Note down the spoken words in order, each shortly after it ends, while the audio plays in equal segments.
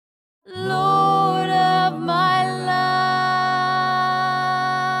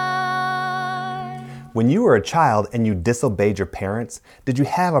When you were a child and you disobeyed your parents, did you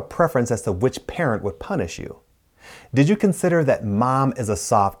have a preference as to which parent would punish you? Did you consider that mom is a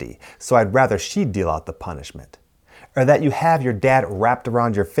softie, so I'd rather she deal out the punishment? Or that you have your dad wrapped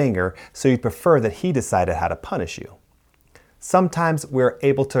around your finger, so you prefer that he decided how to punish you? Sometimes we're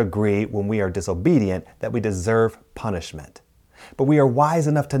able to agree when we are disobedient that we deserve punishment. But we are wise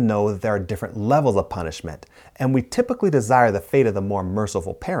enough to know that there are different levels of punishment, and we typically desire the fate of the more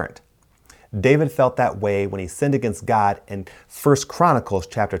merciful parent. David felt that way when he sinned against God in 1 Chronicles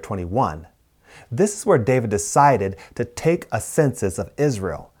chapter 21. This is where David decided to take a census of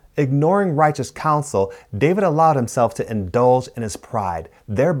Israel. Ignoring righteous counsel, David allowed himself to indulge in his pride,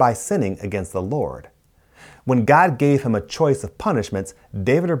 thereby sinning against the Lord. When God gave him a choice of punishments,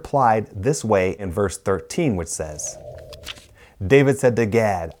 David replied this way in verse 13, which says, David said to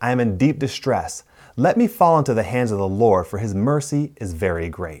Gad, I am in deep distress. Let me fall into the hands of the Lord, for his mercy is very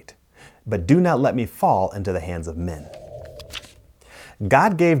great. But do not let me fall into the hands of men.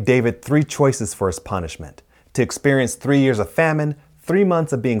 God gave David 3 choices for his punishment: to experience 3 years of famine, 3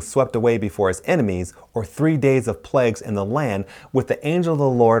 months of being swept away before his enemies, or 3 days of plagues in the land with the angel of the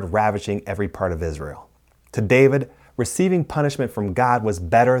Lord ravaging every part of Israel. To David, receiving punishment from God was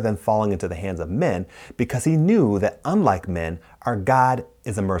better than falling into the hands of men because he knew that unlike men, our God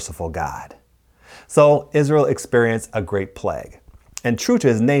is a merciful God. So Israel experienced a great plague. And true to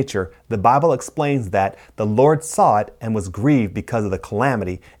his nature, the Bible explains that the Lord saw it and was grieved because of the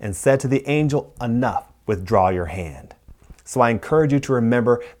calamity and said to the angel, enough, withdraw your hand. So I encourage you to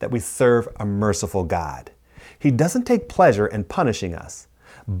remember that we serve a merciful God. He doesn't take pleasure in punishing us,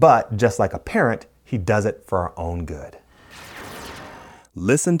 but just like a parent, he does it for our own good.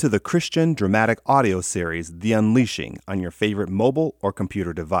 Listen to the Christian dramatic audio series, The Unleashing, on your favorite mobile or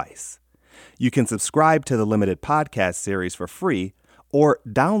computer device. You can subscribe to the limited podcast series for free or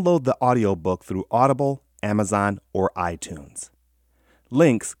download the audiobook through Audible, Amazon, or iTunes.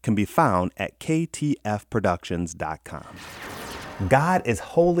 Links can be found at ktfproductions.com. God is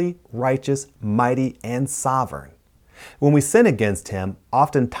holy, righteous, mighty, and sovereign. When we sin against him,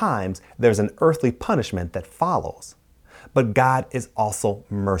 oftentimes there's an earthly punishment that follows. But God is also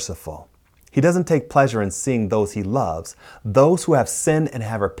merciful. He doesn't take pleasure in seeing those he loves, those who have sinned and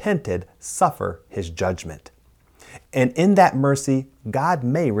have repented, suffer his judgment. And in that mercy, God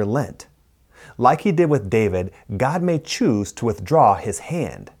may relent. Like he did with David, God may choose to withdraw his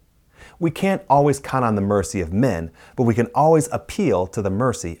hand. We can't always count on the mercy of men, but we can always appeal to the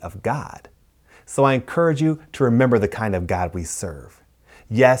mercy of God. So I encourage you to remember the kind of God we serve.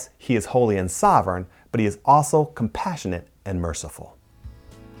 Yes, he is holy and sovereign, but he is also compassionate and merciful.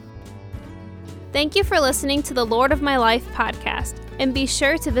 Thank you for listening to the Lord of My Life podcast, and be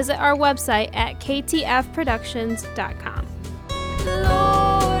sure to visit our website at ktfproductions.com.